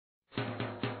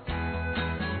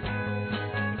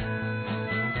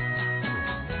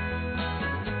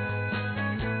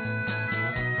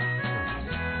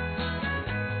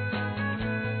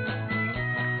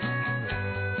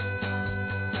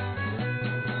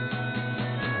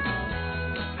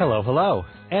Hello, hello,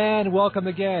 and welcome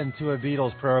again to a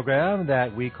Beatles program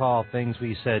that we call Things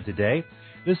We Said Today.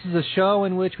 This is a show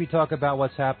in which we talk about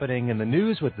what's happening in the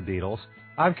news with the Beatles.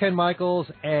 I'm Ken Michaels,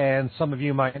 and some of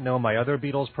you might know my other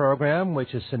Beatles program,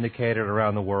 which is syndicated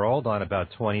around the world on about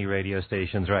 20 radio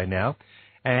stations right now,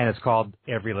 and it's called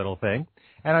Every Little Thing.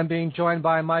 And I'm being joined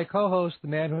by my co-host, the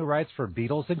man who writes for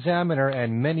Beatles Examiner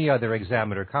and many other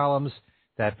Examiner columns,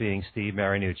 that being Steve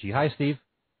Marinucci. Hi, Steve.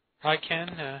 Hi,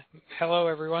 Ken. Hello,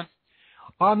 everyone.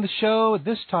 On the show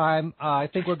this time, I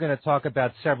think we're going to talk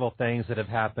about several things that have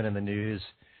happened in the news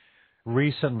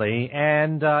recently.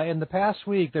 And in the past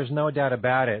week, there's no doubt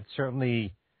about it,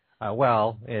 certainly,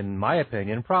 in my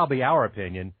opinion, probably our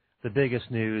opinion, the biggest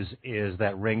news is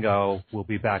that Ringo will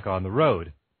be back on the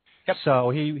road. Yep. So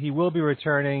he will be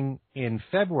returning in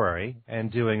February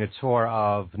and doing a tour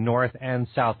of North and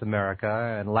South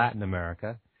America and Latin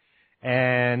America.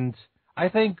 And I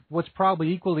think what's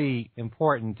probably equally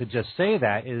important to just say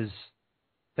that is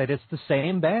that it's the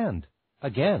same band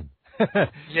again.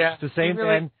 Yeah, it's the same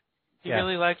band. He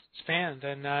really likes his band,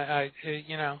 and I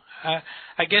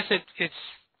guess it's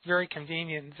very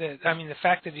convenient that the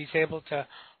fact that he's able to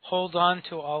hold on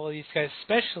to all of these guys,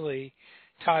 especially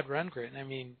Todd Rundgren.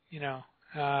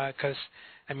 Because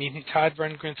Todd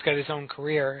Rundgren's got his own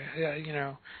career,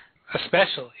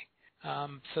 especially.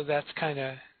 So that's kind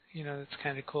of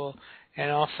cool. And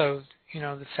also,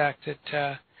 the fact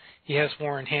that he has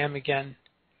Warren Ham again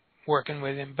working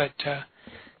with him. But,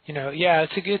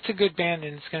 it's a good band,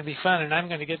 and it's going to be fun, and I'm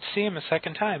going to get to see him a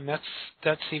second time.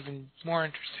 That's even more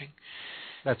interesting.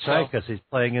 That's right, because he's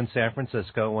playing in San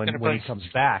Francisco when he comes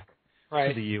back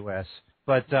to the U.S.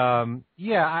 But,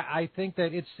 I think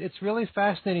that it's really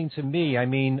fascinating to me. I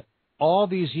mean, all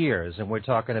these years, and we're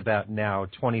talking about now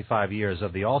 25 years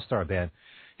of the All-Star Band,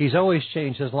 he's always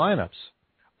changed his lineups.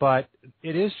 But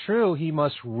it is true he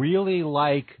must really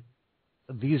like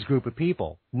these group of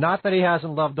people. Not that he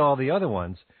hasn't loved all the other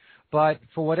ones, but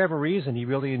for whatever reason, he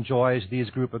really enjoys these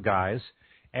group of guys.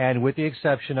 And with the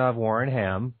exception of Warren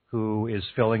Ham, who is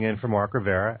filling in for Mark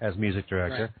Rivera as music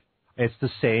director, It's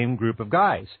the same group of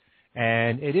guys.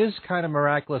 And it is kind of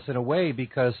miraculous in a way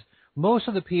because most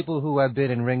of the people who have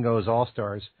been in Ringo's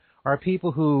All-Stars are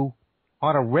people who,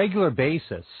 on a regular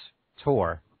basis,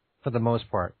 tour for the most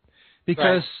part.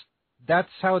 Because that's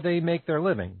how they make their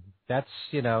living. That's,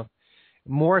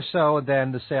 more so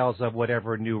than the sales of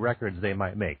whatever new records they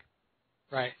might make.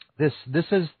 Right. This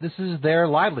is their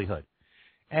livelihood.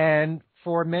 And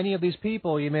for many of these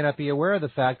people, you may not be aware of the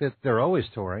fact that they're always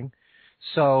touring.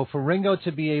 So for Ringo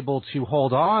to be able to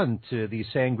hold on to the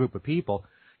same group of people,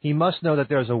 he must know that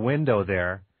there's a window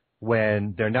there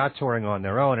when they're not touring on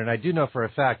their own. And I do know for a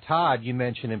fact, Todd, you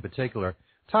mentioned in particular,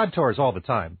 Todd tours all the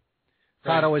time.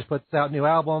 Todd always puts out new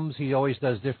albums. He always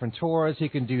does different tours. He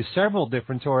can do several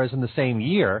different tours in the same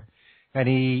year. And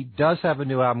he does have a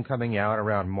new album coming out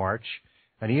around March.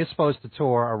 And he is supposed to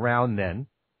tour around then.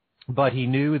 But he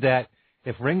knew that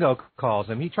if Ringo calls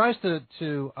him, he tries to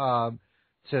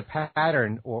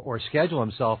pattern or schedule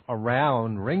himself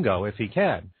around Ringo if he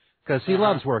can. Because he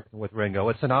loves working with Ringo.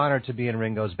 It's an honor to be in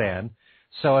Ringo's band.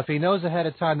 So if he knows ahead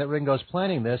of time that Ringo's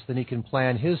planning this, then he can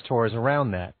plan his tours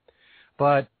around that.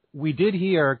 But we did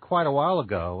hear quite a while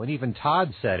ago, and even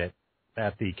Todd said it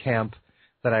at the camp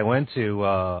that I went to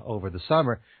over the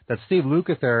summer, that Steve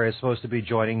Lukather is supposed to be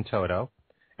joining Toto.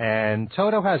 And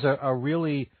Toto has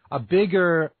a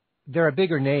bigger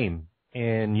name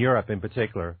in Europe in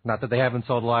particular. Not that they haven't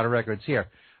sold a lot of records here,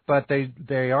 but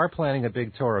they are planning a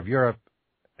big tour of Europe,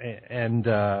 and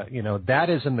that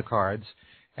is in the cards.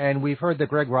 And we've heard that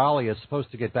Greg Raleigh is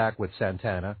supposed to get back with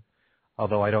Santana,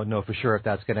 although I don't know for sure if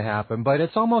that's going to happen. But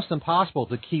it's almost impossible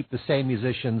to keep the same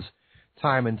musicians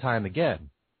time and time again.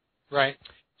 Right.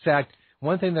 In fact,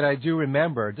 one thing that I do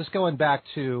remember, just going back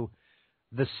to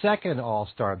the second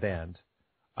All-Star Band,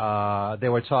 they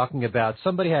were talking about,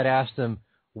 somebody had asked them,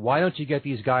 why don't you get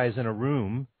these guys in a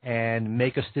room and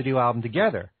make a studio album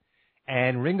together?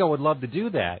 And Ringo would love to do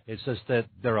that. It's just that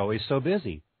they're always so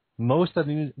busy. Most of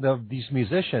these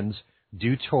musicians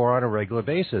do tour on a regular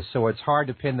basis, so it's hard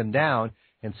to pin them down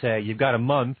and say, you've got a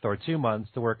month or 2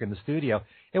 months to work in the studio.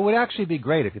 It would actually be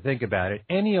great if you think about it.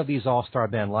 Any of these All-Star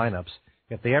Band lineups,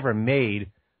 if they ever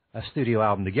made a studio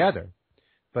album together.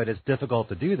 But it's difficult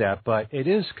to do that. But it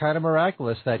is kind of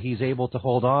miraculous that he's able to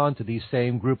hold on to these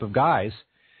same group of guys.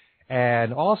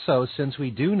 And also, since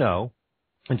we do know,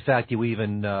 in fact, you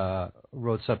even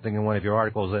wrote something in one of your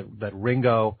articles that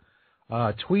Ringo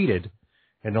tweeted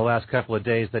in the last couple of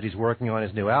days that he's working on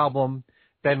his new album.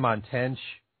 Ben Montench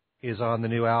is on the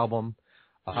new album.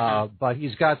 But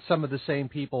he's got some of the same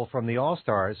people from the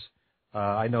All-Stars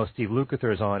I know Steve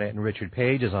Lukather is on it and Richard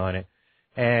Page is on it.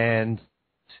 And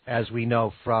as we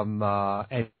know from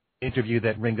an interview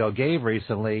that Ringo gave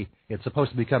recently, it's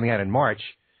supposed to be coming out in March.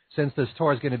 Since this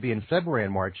tour is going to be in February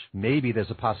and March, maybe there's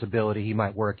a possibility he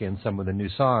might work in some of the new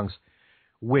songs,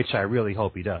 which I really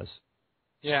hope he does.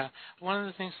 Yeah. One of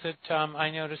the things that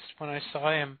I noticed when I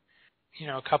saw him,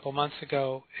 a couple months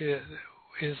ago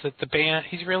is that the band,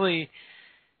 he's really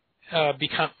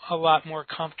become a lot more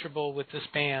comfortable with this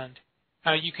band.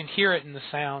 You can hear it in the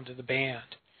sound of the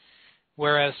band.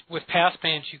 Whereas with past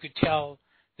bands, you could tell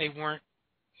they weren't,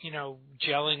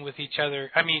 gelling with each other.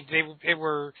 I mean, they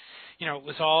were, it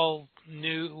was all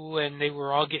new and they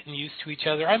were all getting used to each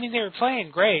other. I mean, they were playing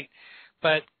great,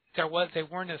 but they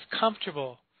weren't as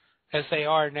comfortable as they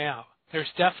are now. There's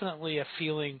definitely a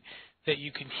feeling that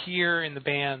you can hear in the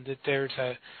band that there's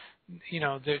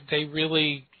they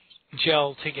really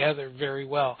gel together very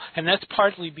well. And that's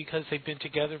partly because they've been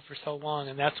together for so long,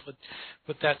 and that's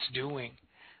what that's doing.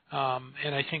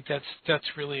 And I think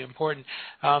that's really important.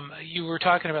 You were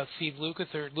talking about Steve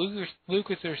Lukather.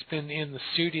 Lukather's been in the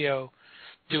studio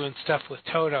doing stuff with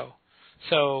Toto.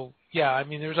 So, yeah, I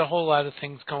mean, there's a whole lot of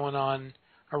things going on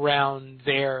around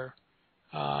there.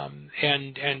 And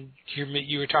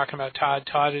you were talking about Todd.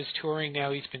 Todd is touring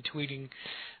now. He's been tweeting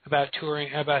about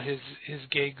his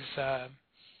gigs a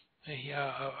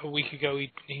week ago.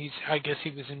 I guess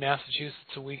he was in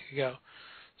Massachusetts a week ago.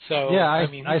 So yeah,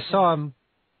 I saw him.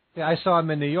 Yeah, I saw him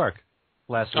in New York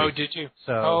last week. Oh, did you?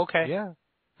 So, okay. Yeah.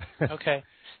 Okay.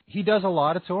 He does a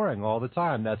lot of touring all the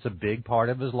time. That's a big part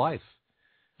of his life.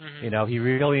 Mm-hmm. He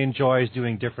really enjoys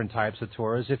doing different types of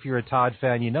tours. If you're a Todd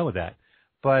fan, you know that.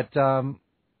 But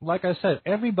like I said,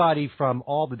 everybody from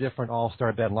all the different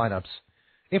all-star band lineups,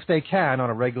 if they can on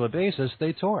a regular basis,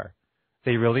 they tour.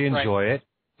 They really enjoy it,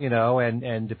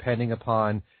 and depending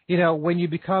upon, when you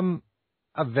become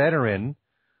a veteran,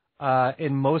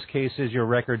 in most cases, your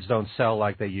records don't sell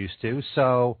like they used to.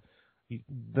 So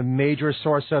the major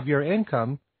source of your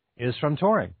income is from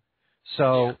touring.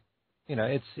 So,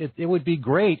 it would be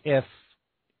great if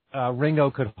Ringo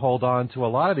could hold on to a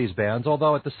lot of these bands,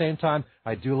 although at the same time,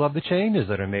 I do love the changes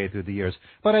that are made through the years.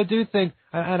 But I do think,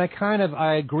 and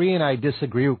I agree and I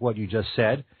disagree with what you just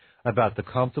said about the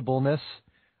comfortableness.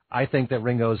 I think that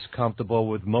Ringo's comfortable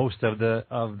with most of the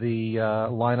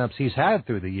lineups he's had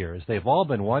through the years. They've all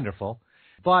been wonderful.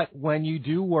 But when you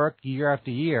do work year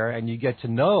after year and you get to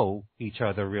know each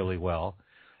other really well,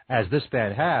 as this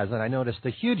band has, and I noticed a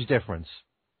huge difference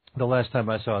the last time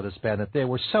I saw this band, that they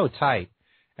were so tight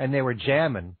and they were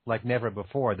jamming like never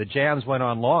before. The jams went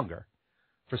on longer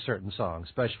for certain songs,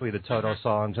 especially the Toto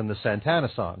songs and the Santana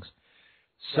songs.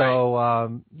 So,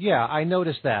 I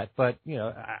noticed that. But,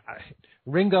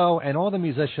 Ringo and all the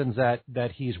musicians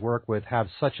that he's worked with have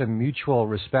such a mutual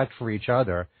respect for each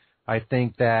other. I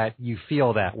think that you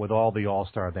feel that with all the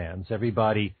all-star bands.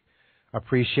 Everybody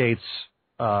appreciates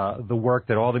the work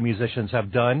that all the musicians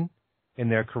have done in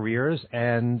their careers,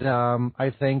 and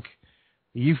I think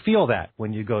you feel that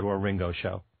when you go to a Ringo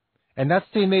show. And that's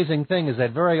the amazing thing, is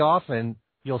that very often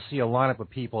you'll see a lineup of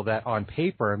people that on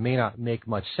paper may not make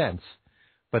much sense.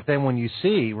 But then when you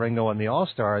see Ringo and the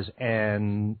All-Stars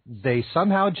and they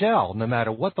somehow gel, no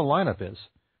matter what the lineup is,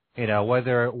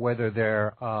 whether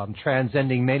they're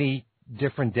transcending many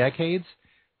different decades,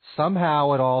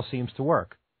 somehow it all seems to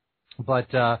work.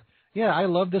 But, I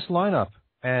love this lineup.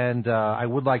 And I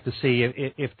would like to see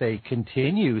if they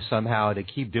continue somehow to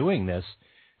keep doing this,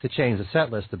 to change the set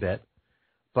list a bit.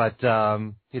 But,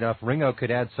 if Ringo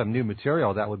could add some new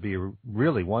material, that would be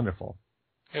really wonderful.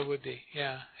 It would be,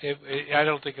 yeah. I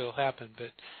don't think it'll happen,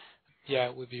 but, yeah,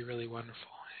 it would be really wonderful.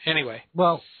 Anyway.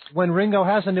 Well, when Ringo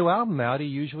has a new album out, he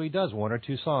usually does one or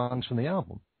two songs from the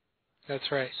album.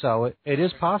 That's right. So it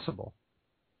is possible.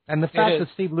 And the fact that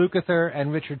Steve Lukather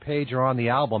and Richard Page are on the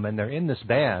album and they're in this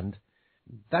band,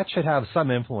 that should have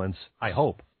some influence, I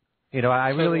hope. I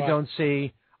really don't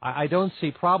see... I don't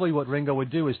see probably what Ringo would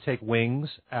do is take Wings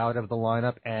out of the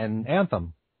lineup and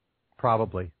Anthem,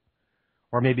 probably.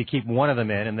 Or maybe keep one of them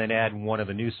in and then add one of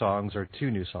the new songs or two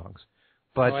new songs.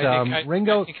 But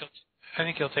Ringo... I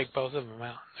think he'll take both of them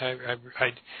out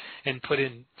and put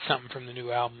in something from the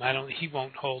new album. I don't think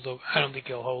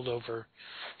he'll hold over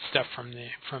stuff from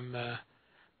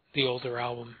the older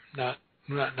album. Not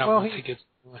once he gets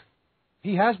one.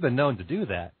 He has been known to do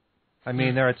that. I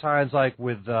mean, there are times like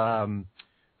with Don't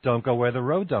Go Where the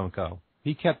Road Don't Go.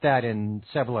 He kept that in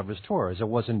several of his tours. It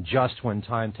wasn't just when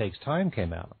Time Takes Time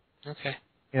came out. Okay.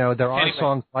 There are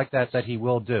songs like that he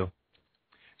will do.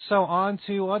 So on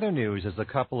to other news. There's a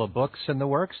couple of books in the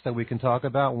works that we can talk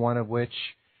about, one of which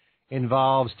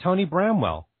involves Tony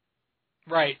Bramwell.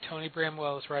 Right. Tony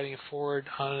Bramwell is writing a foreword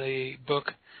on a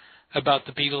book about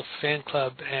the Beatles fan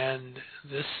club, and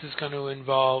this is going to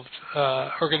involve,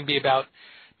 or going to be about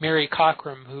Mary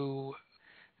Cockram, who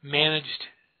managed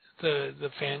the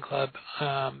fan club,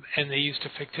 and they used a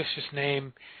fictitious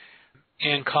name,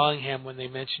 Anne Collingham, when they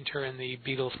mentioned her in the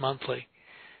Beatles Monthly,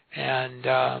 and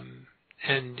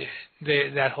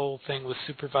that whole thing was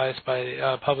supervised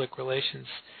by public relations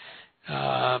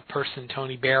person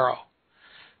Tony Barrow.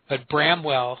 But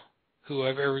Bramwell, who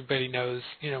everybody knows,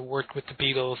 worked with the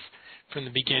Beatles from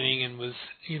the beginning and was,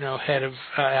 head of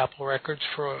Apple Records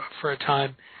for a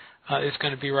time, is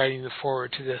going to be writing the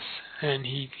foreword to this, and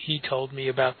he told me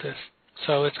about this.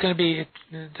 So it's going to be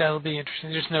that'll be interesting.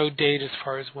 There's no date as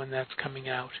far as when that's coming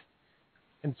out.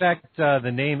 In fact,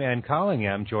 the name Anne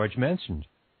Collingham, George mentioned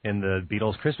in the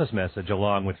Beatles Christmas message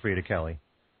along with Frida Kelly.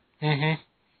 Mm-hmm.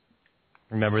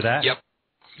 Remember that? Yep,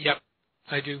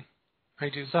 I do.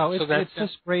 So it's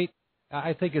just great.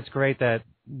 I think it's great that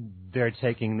they're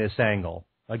taking this angle.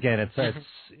 Again, it's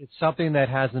something that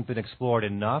hasn't been explored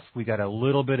enough. We got a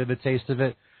little bit of a taste of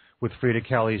it with Frida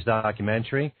Kelly's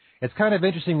documentary. It's kind of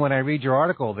interesting when I read your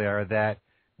article there that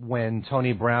when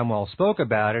Tony Bramwell spoke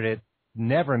about it, it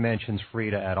never mentions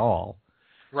Frida at all.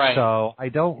 Right. So I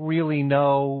don't really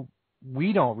know.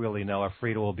 We don't really know if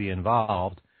Frida will be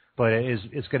involved, but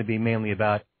it's going to be mainly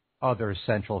about other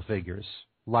central figures,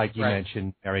 like you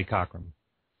mentioned, Mary Cockram.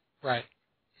 Right.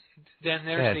 Then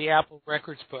there's the Apple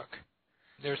Records book.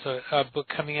 There's a book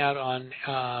coming out on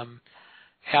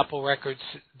Apple Records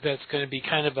that's going to be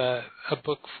kind of a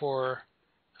book for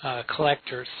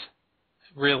collectors,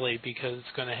 really, because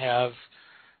it's going to have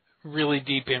really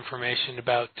deep information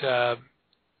about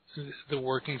the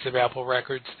workings of Apple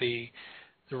Records, the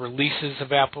releases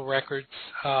of Apple Records,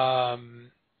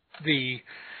 the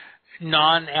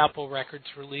non-Apple Records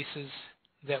releases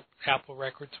that Apple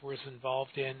Records was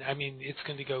involved in. I mean, it's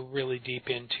going to go really deep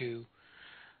into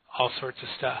all sorts of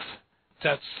stuff.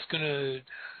 That's going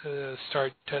to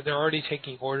start. They're already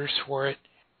taking orders for it,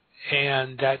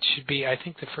 and that should be. I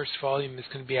think the first volume is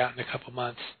going to be out in a couple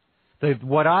months.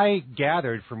 What I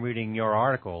gathered from reading your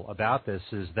article about this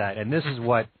is that, and this is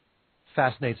what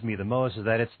fascinates me the most, is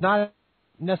that it's not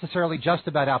necessarily just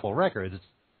about Apple Records.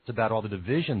 It's about all the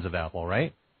divisions of Apple,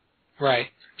 right?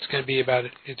 Right. It's going to be about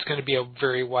it. It's going to be a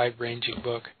very wide-ranging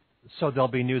book. So there'll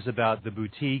be news about the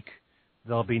boutique.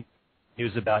 There'll be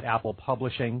news about Apple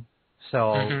Publishing.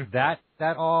 So that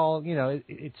all,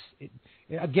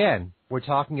 again, we're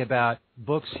talking about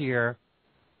books here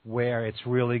where it's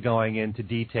really going into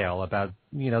detail about,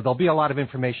 there'll be a lot of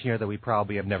information here that we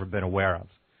probably have never been aware of.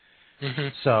 Mm-hmm.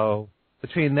 So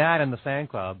between that and the fan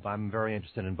club, I'm very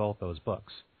interested in both those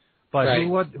books. But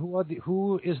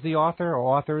who is the author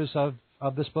or authors of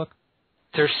this book?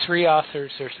 There's three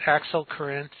authors. There's Axel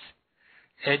Kurinth,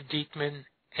 Ed Diekman,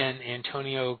 and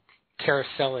Antonio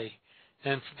Caroselli.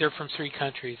 And they're from three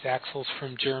countries. Axel's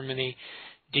from Germany,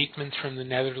 Diekman's from the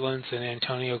Netherlands, and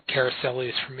Antonio Caroselli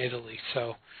is from Italy.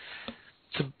 So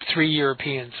it's three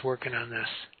Europeans working on this.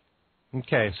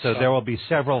 Okay, so there will be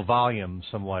several volumes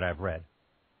from what I've read.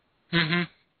 Mm-hmm.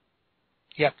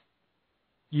 Yep.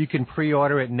 You can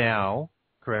pre-order it now,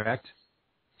 correct?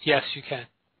 Yes, you can.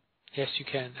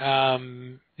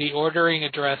 The ordering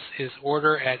address is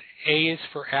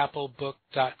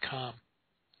order@aisforapplebook.com.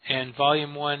 And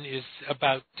Volume 1 is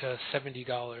about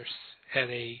 $70 at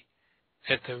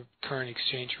the current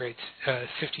exchange rates,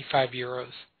 55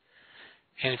 euros.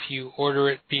 And if you order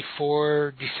it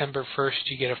before December 1st,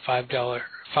 you get a €5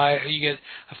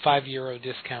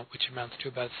 discount, which amounts to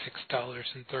about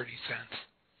 $6.30.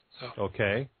 So.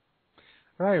 Okay.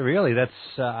 All right, really,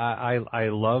 that's I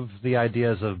love the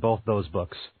ideas of both those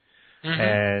books. Mm-hmm.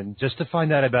 And just to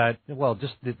find out about,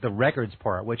 just the records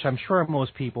part, which I'm sure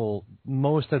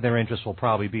most of their interest will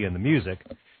probably be in the music.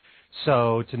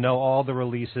 So to know all the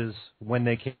releases, when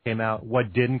they came out,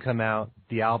 what didn't come out,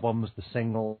 the albums, the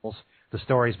singles, the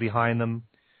stories behind them,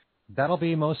 that'll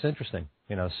be most interesting,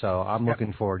 so I'm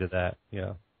looking forward to that,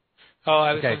 Oh,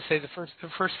 I was going to say the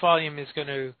first volume is going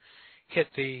to hit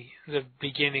the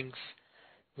beginnings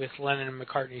with Lennon and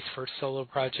McCartney's first solo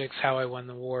projects, How I Won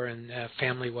the War and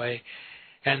Family Way,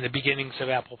 and the beginnings of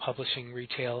Apple Publishing,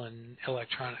 retail, and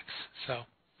electronics. So.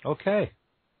 Okay.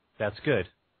 That's good.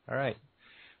 All right.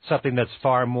 Something that's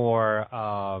far more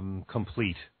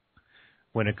complete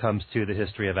when it comes to the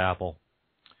history of Apple.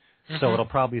 Mm-hmm. So it'll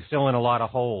probably fill in a lot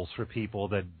of holes for people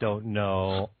that don't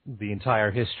know the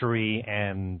entire history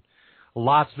and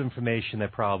lots of information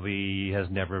that probably has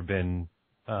never been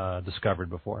discovered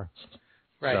before.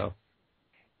 Right. So,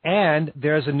 and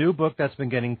there's a new book that's been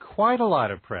getting quite a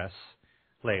lot of press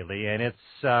lately, and it's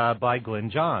by Glyn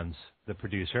Johns, the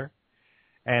producer,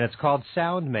 and it's called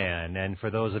Sound Man. And for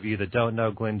those of you that don't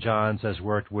know, Glyn Johns has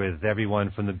worked with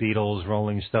everyone from the Beatles,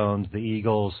 Rolling Stones, the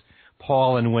Eagles,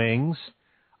 Paul and Wings,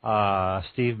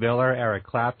 Steve Miller, Eric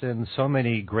Clapton, so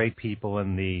many great people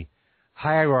in the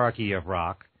hierarchy of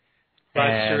rock.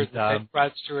 Rod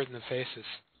Stewart and the Faces.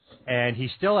 And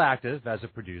he's still active as a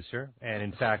producer. And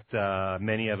in fact,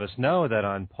 many of us know that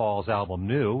on Paul's album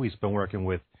New, he's been working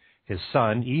with his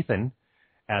son, Ethan,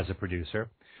 as a producer.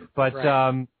 But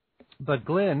right. But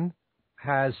Glyn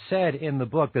has said in the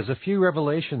book, there's a few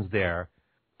revelations there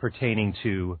pertaining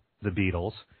to the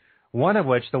Beatles. One of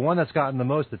which, the one that's gotten the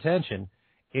most attention,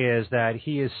 is that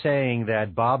he is saying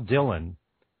that Bob Dylan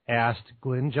asked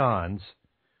Glyn Johns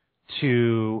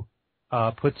to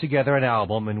put together an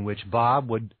album in which Bob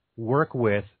would work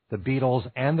with the Beatles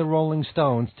and the Rolling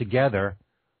Stones together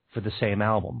for the same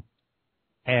album.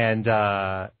 And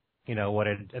what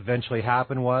had eventually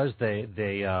happened was they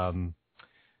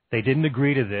didn't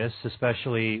agree to this.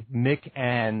 Especially Mick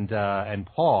and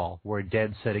Paul were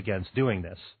dead set against doing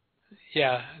this.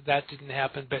 Yeah, that didn't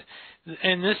happen. But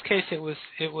in this case,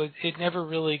 it never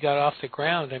really got off the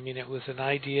ground. I mean, it was an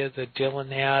idea that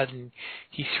Dylan had, and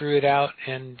he threw it out,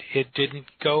 and it didn't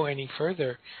go any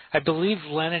further. I believe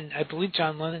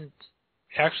John Lennon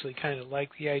actually kind of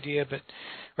liked the idea,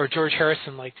 or George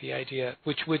Harrison liked the idea,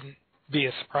 which wouldn't be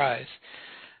a surprise.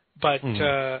 But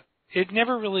it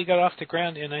never really got off the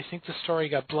ground, and I think the story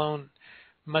got blown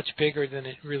much bigger than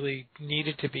it really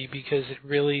needed to be, because it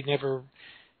really never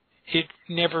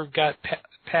got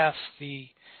past the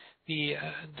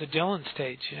Dylan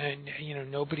stage, and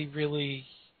nobody really,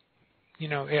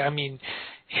 I mean,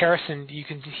 Harrison, you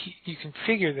can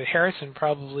figure that Harrison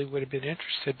probably would have been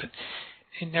interested, but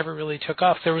it never really took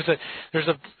off. There's a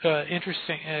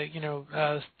interesting,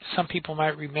 some people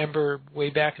might remember way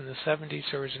back in the 70s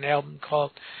there was an album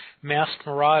called Masked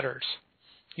Marauders.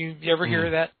 You ever hear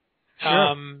of that?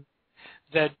 Sure.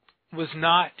 That was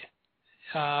not.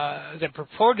 That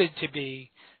purported to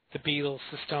be the Beatles,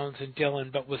 the Stones, and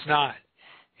Dylan, but was not.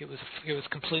 It was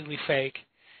completely fake.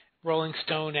 Rolling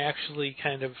Stone actually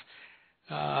kind of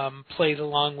played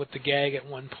along with the gag at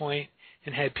one point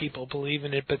and had people believe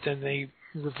in it, but then they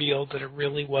revealed that it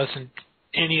really wasn't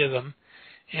any of them.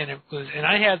 And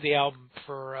I had the album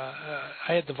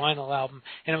I had the vinyl album,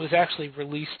 and it was actually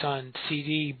released on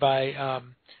CD by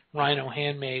Rhino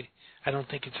Handmade. I don't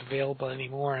think it's available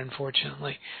anymore,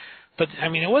 unfortunately. But I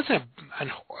mean, it wasn't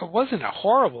a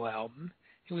horrible album.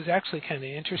 It was actually kind of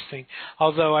interesting.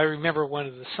 Although I remember one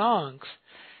of the songs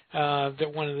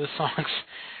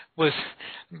was,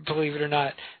 believe it or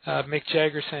not, Mick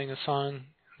Jagger sang a song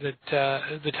that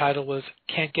the title was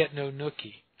 "Can't Get No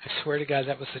Nookie." I swear to God,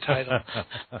 that was the title.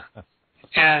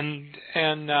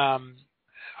 and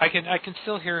I can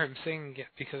still hear him singing it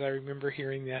because I remember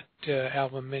hearing that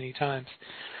album many times.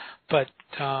 But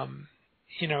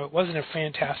it wasn't a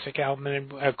fantastic album,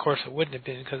 and of course it wouldn't have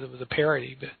been because it was a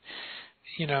parody. But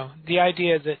the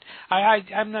idea that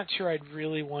I'm not sure I'd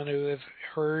really want to have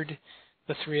heard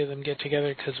the three of them get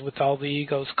together, because with all the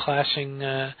egos clashing,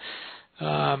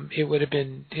 it would have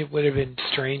been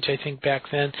strange, I think, back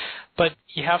then. But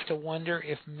you have to wonder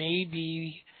if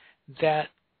maybe that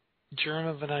germ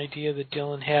of an idea that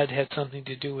Dylan had something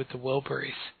to do with the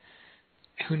Wilburys.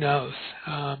 Who knows?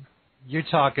 You're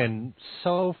talking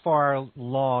so far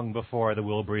long before the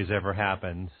Wilburys ever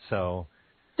happened. So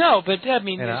no, but I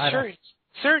mean,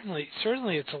 certainly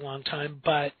it's a long time.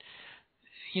 But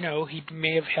he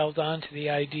may have held on to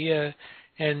the idea,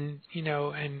 and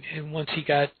and once he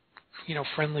got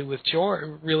friendly with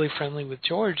George, really friendly with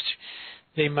George,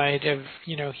 they might have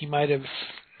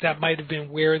that might have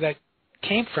been where that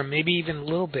came from. Maybe even a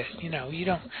little bit.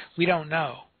 We don't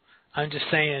know. I'm just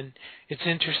saying it's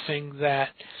interesting that.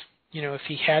 If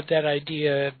he had that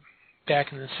idea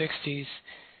back in the 60s,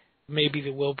 maybe the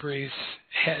Wilburys,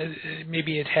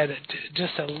 maybe it had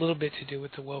just a little bit to do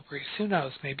with the Wilburys. Who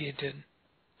knows? Maybe it didn't.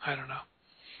 I don't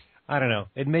know.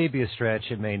 It may be a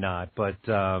stretch. It may not. But,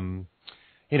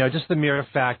 just the mere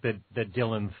fact that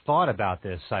Dylan thought about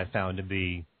this, I found to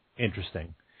be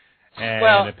interesting.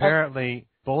 And apparently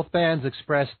both bands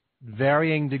expressed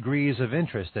varying degrees of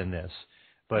interest in this.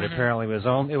 But apparently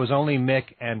it was only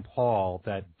Mick and Paul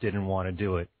that didn't want to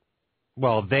do it.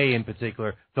 Well, they in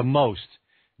particular, the most,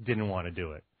 didn't want to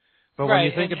do it. But when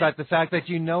you think about the fact that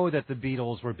that the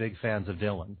Beatles were big fans of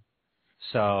Dylan.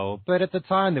 So, but at the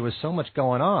time there was so much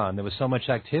going on. There was so much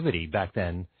activity back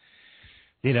then.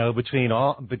 Between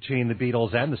the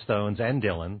Beatles and the Stones and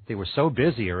Dylan, they were so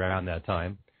busy around that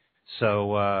time.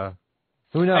 So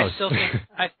who knows?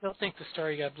 I still think the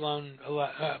story got blown a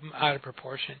lot out of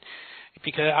proportion.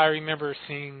 Because I remember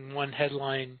seeing one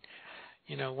headline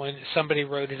when somebody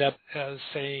wrote it up as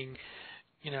saying,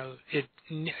 it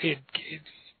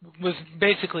was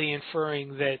basically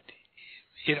inferring that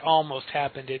it almost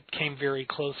happened. It came very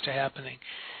close to happening,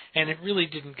 and it really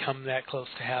didn't come that close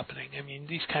to happening. I mean,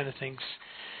 these kind of things,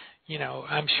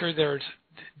 I'm sure there's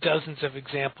dozens of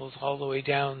examples all the way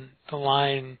down the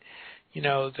line,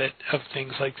 that of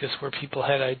things like this where people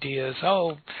had ideas.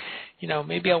 Oh,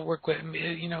 maybe I'll work with,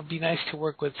 be nice to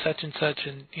work with such and such,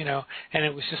 and and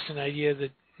it was just an idea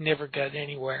that never got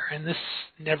anywhere, and this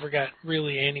never got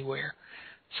really anywhere.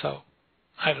 So,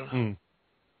 I don't know.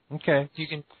 Okay. You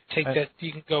can take that.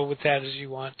 You can go with that as you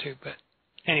want to, but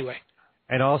anyway.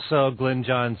 And also, Glyn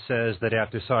Johns says that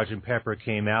after Sgt. Pepper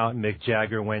came out, Mick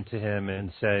Jagger went to him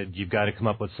and said, "You've got to come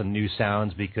up with some new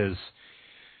sounds because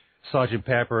Sgt.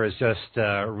 Pepper has just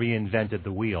reinvented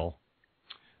the wheel."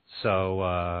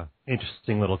 So,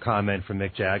 interesting little comment from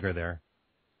Mick Jagger there.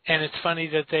 And it's funny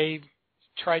that they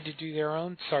tried to do their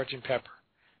own Sgt. Pepper.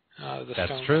 The That's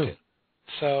Stones true. did.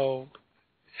 So,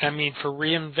 I mean, for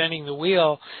reinventing the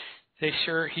wheel,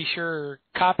 he sure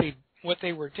copied what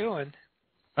they were doing.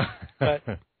 But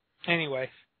anyway.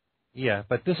 Yeah,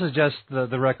 but this is just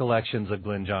the recollections of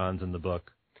Glyn Johns in the book.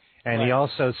 And right. He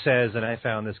also says, and I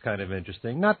found this kind of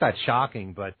interesting, not that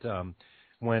shocking, but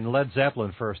when Led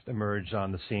Zeppelin first emerged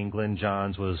on the scene, Glyn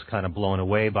Johns was kind of blown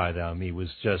away by them. It was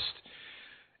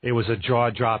a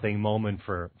jaw-dropping moment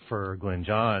for Glyn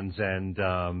Johns. And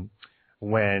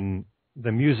when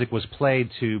the music was played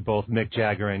to both Mick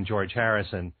Jagger and George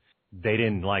Harrison, they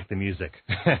didn't like the music.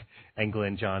 And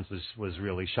Glyn Johns was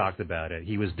really shocked about it.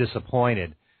 He was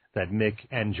disappointed that Mick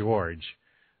and George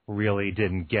really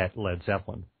didn't get Led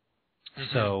Zeppelin.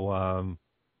 Mm-hmm. So,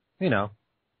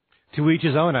 to each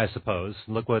his own, I suppose.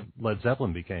 Look what Led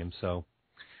Zeppelin became. So,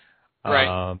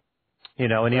 right.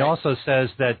 And he also says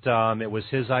that it was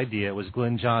his idea. It was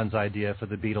Glyn Johns' idea for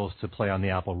the Beatles to play on the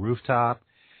Apple rooftop.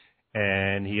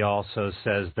 And he also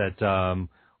says that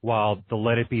while the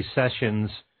Let It Be sessions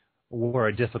were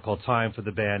a difficult time for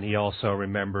the band, he also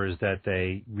remembers that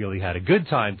they really had a good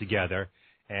time together,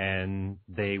 and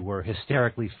they were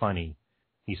hysterically funny,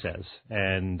 he says,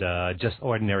 and just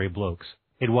ordinary blokes.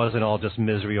 It wasn't all just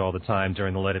misery all the time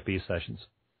during the Let It Be sessions.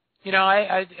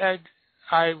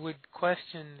 I would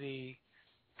question him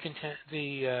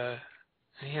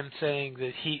saying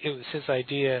that it was his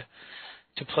idea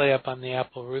to play up on the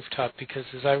Apple rooftop, because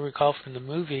as I recall from the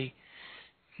movie,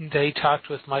 they talked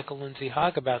with Michael Lindsay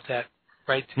Hogg about that,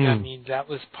 right? I mean, that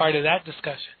was part of that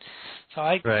discussion. So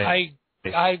I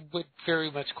would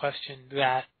very much question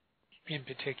that in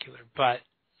particular, but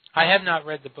I have not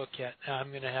read the book yet.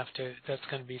 That's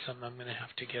going to be something I'm going to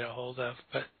have to get a hold of.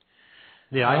 But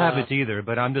yeah, I haven't either,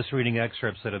 but I'm just reading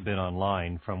excerpts that have been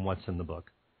online from what's in the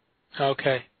book.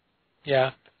 Okay.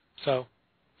 Yeah. So,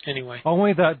 anyway.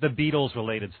 Only the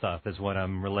Beatles-related stuff is what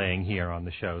I'm relaying here on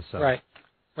the show. So. Right.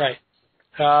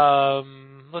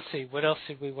 Let's see. What else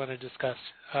did we want to discuss?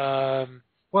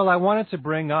 Well, I wanted to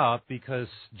bring up, because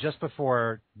just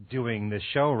before doing this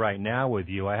show right now with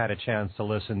you, I had a chance to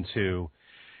listen to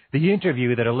the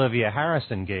interview that Olivia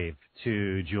Harrison gave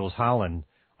to Jools Holland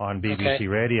on BBC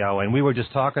Radio. And we were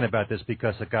just talking about this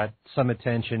because it got some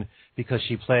attention because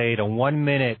she played a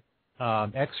 1-minute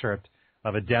excerpt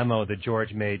of a demo that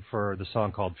George made for the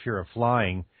song called Fear of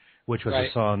Flying, which was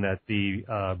a song that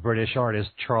the British artist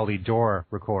Charlie Dorr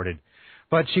recorded.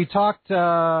 But she talked,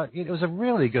 it was a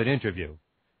really good interview.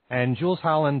 And Jools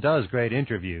Holland does great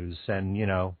interviews, and,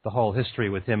 the whole history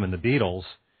with him and the Beatles,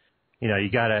 you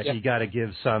gotta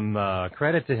give some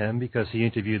credit to him, because he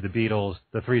interviewed the Beatles,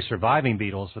 the 3 surviving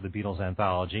Beatles, for the Beatles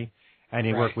anthology, and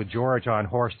he worked with George on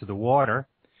Horse to the Water.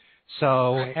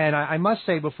 So, and I must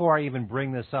say before I even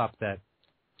bring this up that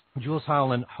Jools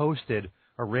Holland hosted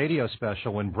a radio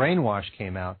special when Brainwash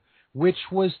came out, which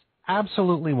was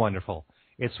absolutely wonderful.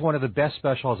 It's one of the best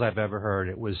specials I've ever heard.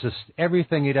 It was just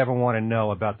everything you'd ever want to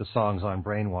know about the songs on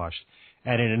Brainwash.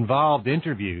 And it involved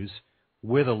interviews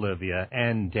with Olivia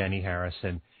and Danny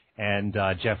Harrison. And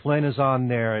Jeff Lynne is on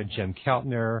there, Jim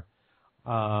Keltner.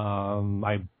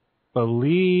 I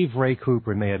believe Ray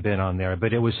Cooper may have been on there.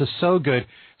 But it was just so good.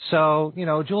 So,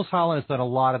 Jools Holland has done a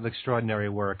lot of extraordinary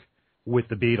work with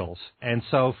the Beatles. And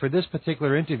so for this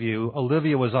particular interview,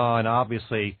 Olivia was on,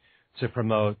 obviously, to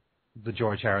promote the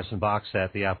George Harrison box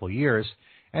set, The Apple Years.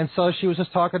 And so she was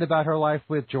just talking about her life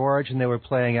with George, and they were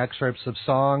playing excerpts of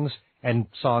songs, and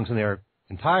songs in their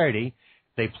entirety.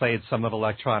 They played some of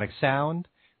Electronic Sound.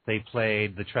 They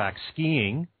played the track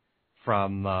Skiing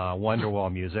from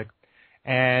Wonderwall music.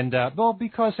 And,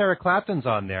 because Eric Clapton's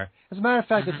on there. As a matter of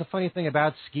fact, it's a funny thing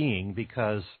about Skiing,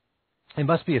 because it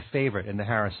must be a favorite in the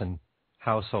Harrison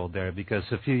household there, because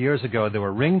a few years ago there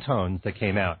were ringtones that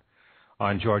came out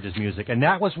on George's music, and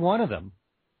that was one of them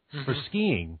for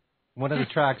skiing. One of the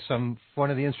tracks,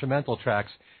 one of the instrumental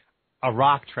tracks, a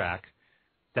rock track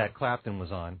that Clapton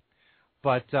was on.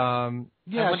 But yeah,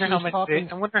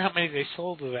 I wonder how many they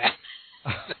sold of that.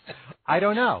 I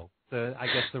don't know. I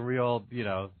guess the real,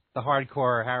 the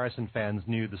hardcore Harrison fans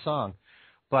knew the song.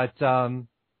 But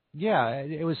yeah,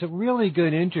 it was a really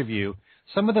good interview.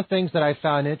 Some of the things that I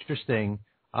found interesting,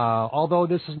 although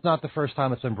this is not the first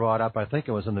time it's been brought up, I think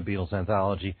it was in the Beatles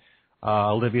anthology,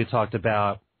 Olivia talked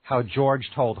about how George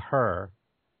told her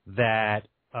that,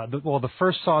 the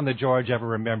first song that George ever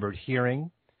remembered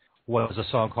hearing was a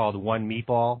song called One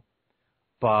Meatball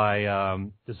by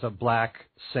there's a black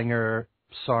singer,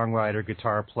 songwriter,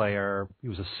 guitar player. He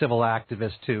was a civil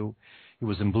activist, too. He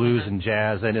was in blues and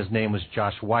jazz, and his name was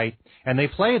Josh White, and they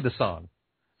played the song.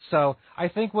 So I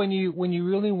think when you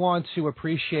really want to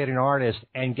appreciate an artist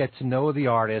and get to know the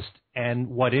artist and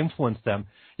what influenced them,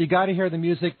 you got to hear the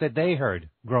music that they heard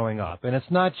growing up. And it's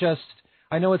not just,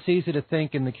 I know it's easy to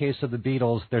think in the case of the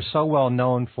Beatles, they're so well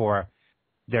known for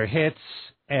their hits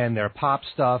and their pop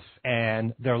stuff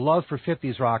and their love for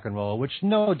 50s rock and roll, which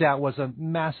no doubt was a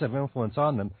massive influence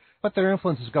on them, but their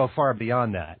influences go far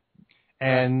beyond that.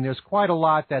 And there's quite a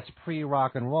lot that's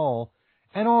pre-rock and roll,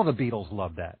 and all the Beatles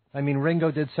love that. I mean,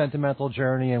 Ringo did Sentimental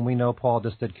Journey, and we know Paul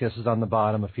just did Kisses on the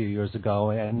Bottom a few years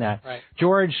ago, and that. Right.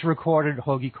 George recorded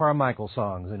Hoagie Carmichael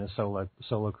songs in his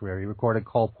solo career. He recorded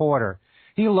Cole Porter.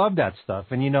 He loved that stuff,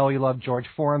 and he loved George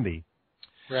Formby,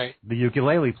 right, the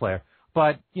ukulele player.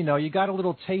 But, you got a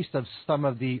little taste of some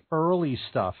of the early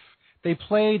stuff. They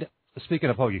played, speaking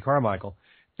of Hoagie Carmichael,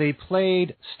 they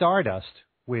played Stardust,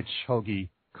 which Hoagie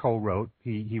co-wrote.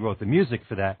 He wrote the music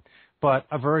for that. But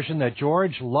a version that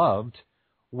George loved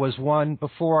was one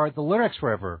before the lyrics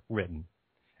were ever written.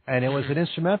 And it was an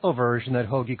instrumental version that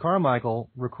Hoagie Carmichael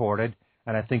recorded,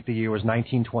 and I think the year was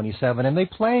 1927, and they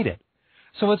played it.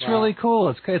 So it's really cool.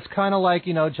 It's kind of like,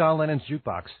 John Lennon's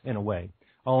jukebox in a way,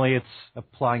 only it's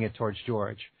applying it towards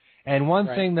George. And one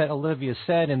thing that Olivia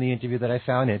said in the interview that I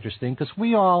found interesting, because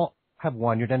we all have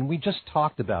wondered, and we just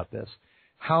talked about this,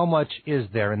 how much is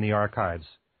there in the archives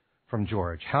from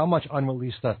George? How much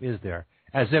unreleased stuff is there?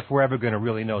 As if we're ever going to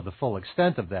really know the full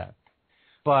extent of that.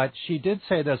 But she did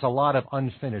say there's a lot of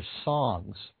unfinished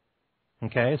songs.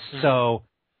 Okay? So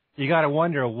you got to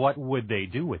wonder, what would they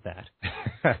do with that?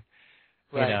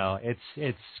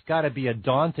 It's got to be a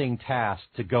daunting task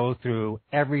to go through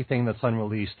everything that's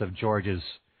unreleased of George's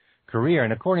career.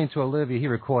 And according to Olivia, he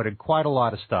recorded quite a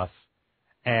lot of stuff.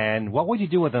 And what would you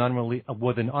do with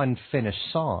an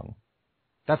unfinished song?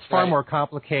 That's far more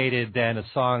complicated than a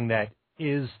song that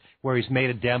is where he's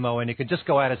made a demo, and it could just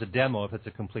go out as a demo if it's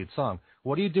a complete song.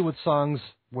 What do you do with songs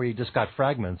where you just got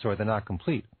fragments or they're not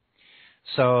complete?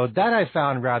 So that I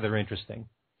found rather interesting.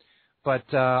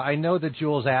 But I know that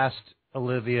Jules asked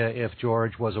Olivia if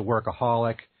George was a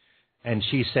workaholic, and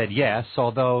she said yes,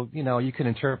 although, you can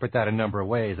interpret that a number of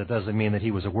ways. It doesn't mean that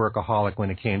he was a workaholic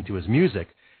when it came to his music.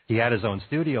 He had his own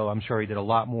studio. I'm sure he did a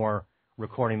lot more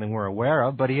recording than we're aware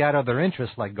of, but he had other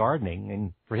interests like gardening,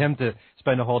 and for him to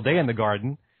spend a whole day in the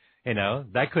garden,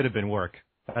 that could have been work.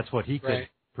 That's what he could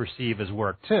perceive as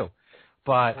work too.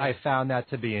 But I found that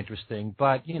to be interesting.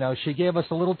 But, she gave us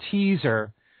a little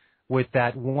teaser with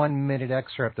that 1-minute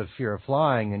excerpt of Fear of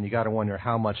Flying, and you got to wonder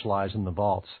how much lies in the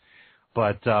vaults.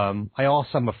 But I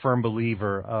also am a firm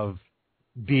believer of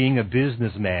being a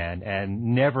businessman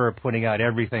and never putting out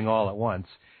everything all at once.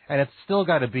 And it's still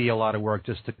got to be a lot of work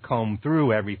just to comb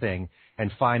through everything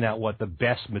and find out what the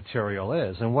best material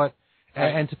is, and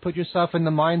and to put yourself in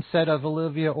the mindset of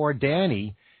Olivia or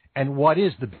Danny, and what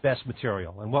is the best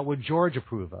material, and what would George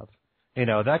approve of,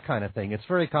 that kind of thing. It's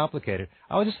very complicated.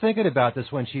 I was just thinking about this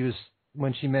when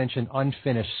she mentioned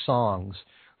unfinished songs,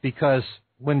 because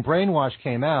when Brainwash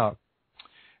came out,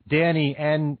 Danny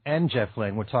and Jeff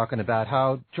Lynne were talking about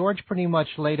how George pretty much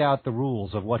laid out the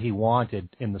rules of what he wanted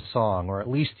in the song, or at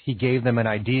least he gave them an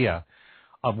idea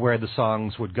of where the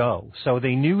songs would go. So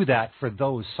they knew that for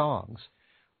those songs,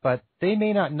 but they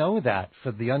may not know that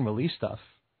for the unreleased stuff,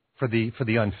 for the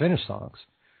unfinished songs.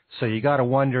 So you got to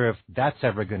wonder if that's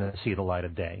ever going to see the light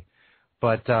of day.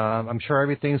 But I'm sure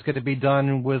everything's going to be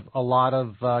done with a lot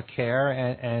of care,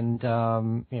 and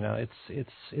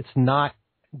it's not.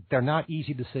 They're not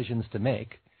easy decisions to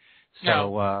make.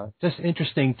 So just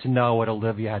interesting to know what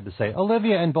Olivia had to say.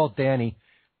 Olivia and both Danny,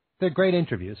 they're great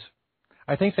interviews.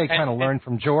 I think they kind of learn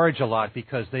from George a lot,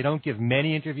 because they don't give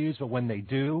many interviews, but when they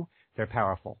do, they're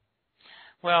powerful.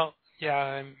 Well,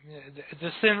 yeah,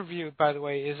 this interview, by the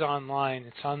way, is online.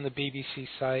 It's on the BBC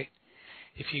site.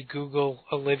 if you Google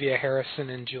Olivia Harrison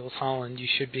and Jules Holland, you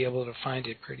should be able to find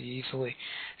it pretty easily.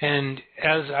 And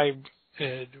as I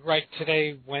write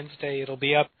today, Wednesday, it'll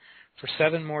be up for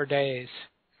 7 more days.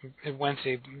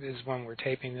 Wednesday is when we're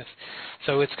taping this.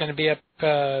 So it's going to be up,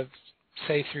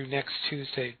 say, through next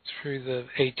Tuesday, through the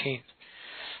 18th.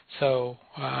 So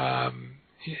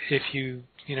if you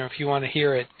want to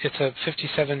hear it, it's a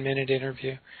 57-minute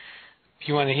interview. If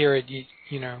you want to hear it,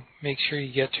 make sure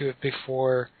you get to it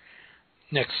before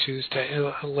next Tuesday,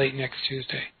 late next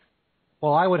Tuesday.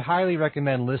 Well, I would highly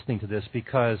recommend listening to this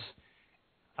because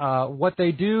what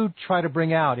they do try to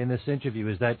bring out in this interview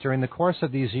is that during the course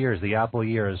of these years, the Apple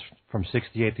years from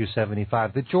 68 through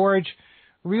 75, that George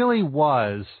really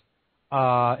was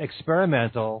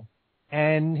experimental,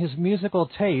 and his musical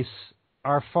tastes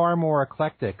are far more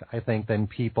eclectic, I think, than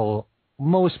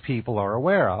most people are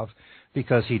aware of,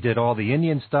 because he did all the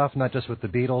Indian stuff, not just with the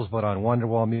Beatles, but on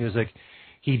Wonderwall music.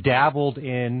 He dabbled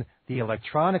in the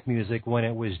electronic music when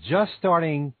it was just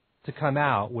starting to come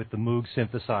out with the Moog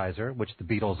synthesizer, which the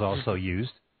Beatles also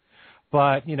used.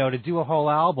 But, to do a whole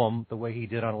album the way he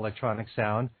did on Electronic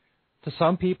Sound, to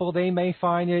some people they may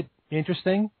find it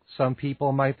interesting. Some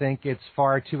people might think it's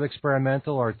far too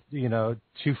experimental or,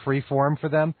 too free-form for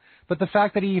them. But the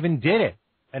fact that he even did it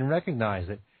and recognized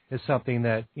it is something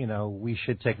that, we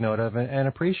should take note of and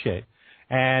appreciate.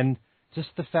 And just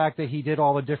the fact that he did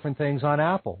all the different things on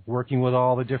Apple, working with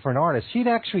all the different artists. He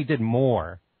actually did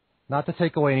more, not to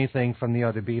take away anything from the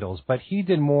other Beatles, but he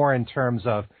did more in terms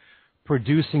of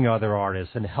producing other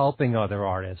artists and helping other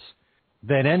artists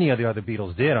than any of the other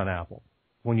Beatles did on Apple.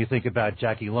 When you think about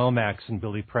Jackie Lomax and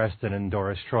Billy Preston and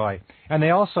Doris Troy. And they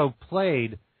also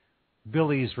played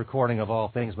Billy's recording of All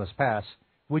Things Must Pass,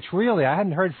 which really I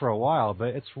hadn't heard for a while, but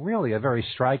it's really a very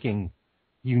striking,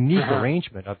 unique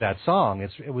arrangement of that song.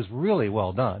 It was really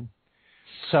well done.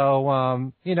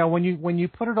 So, when you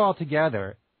put it all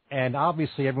together, and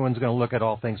obviously everyone's going to look at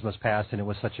All Things Must Pass, and it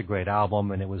was such a great album,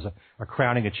 and it was a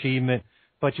crowning achievement,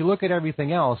 but you look at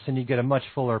everything else, and you get a much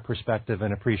fuller perspective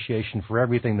and appreciation for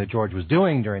everything that George was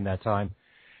doing during that time.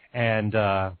 And,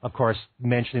 of course,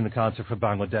 mentioning the concert for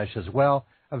Bangladesh as well,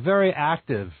 a very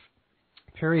active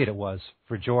period it was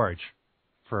for George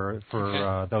for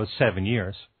those 7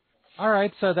 years. All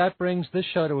right, so that brings this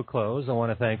show to a close. I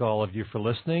want to thank all of you for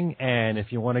listening, and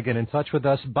if you want to get in touch with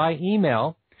us by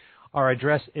email, our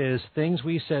address is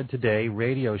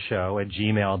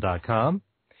thingswesaidtoday.radioshow@gmail.com.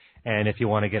 And if you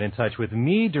want to get in touch with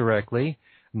me directly,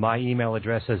 my email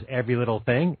address is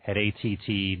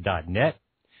everylittlething@att.net.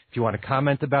 If you want to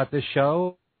comment about this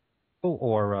show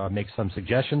or make some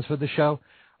suggestions for the show,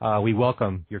 we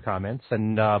welcome your comments.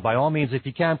 And by all means, if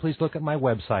you can, please look at my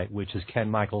website, which is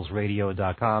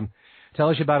kenmichaelsradio.com.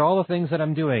 Tells you about all the things that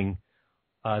I'm doing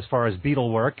as far as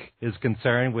Beatle work is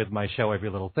concerned with my show, Every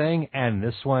Little Thing, and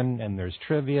this one, and there's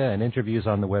trivia and interviews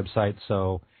on the website.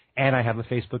 And I have a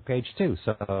Facebook page, too,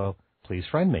 so please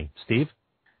friend me. Steve?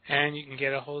 And you can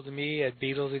get a hold of me at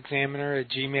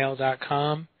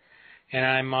BeatlesExaminer@gmail.com, and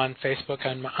I'm on Facebook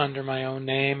under my own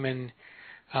name, and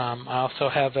I also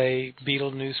have a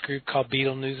Beatle news group called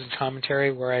Beatle News and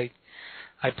Commentary, where I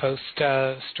post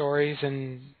stories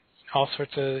and all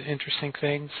sorts of interesting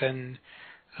things, and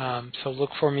so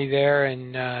look for me there,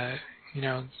 and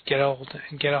get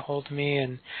a hold of me,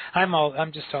 and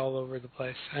I'm just all over the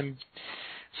place. I'm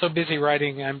so busy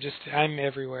writing. I'm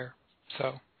everywhere.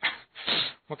 So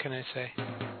what can I say?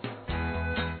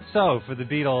 So for the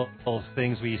Beatles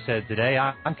things we said today,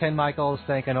 I'm Ken Michaels,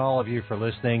 thanking all of you for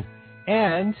listening,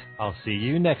 and I'll see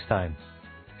you next time.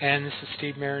 And this is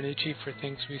Steve Marinucci for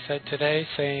Things We Said Today,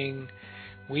 saying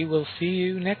we will see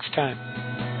you next time.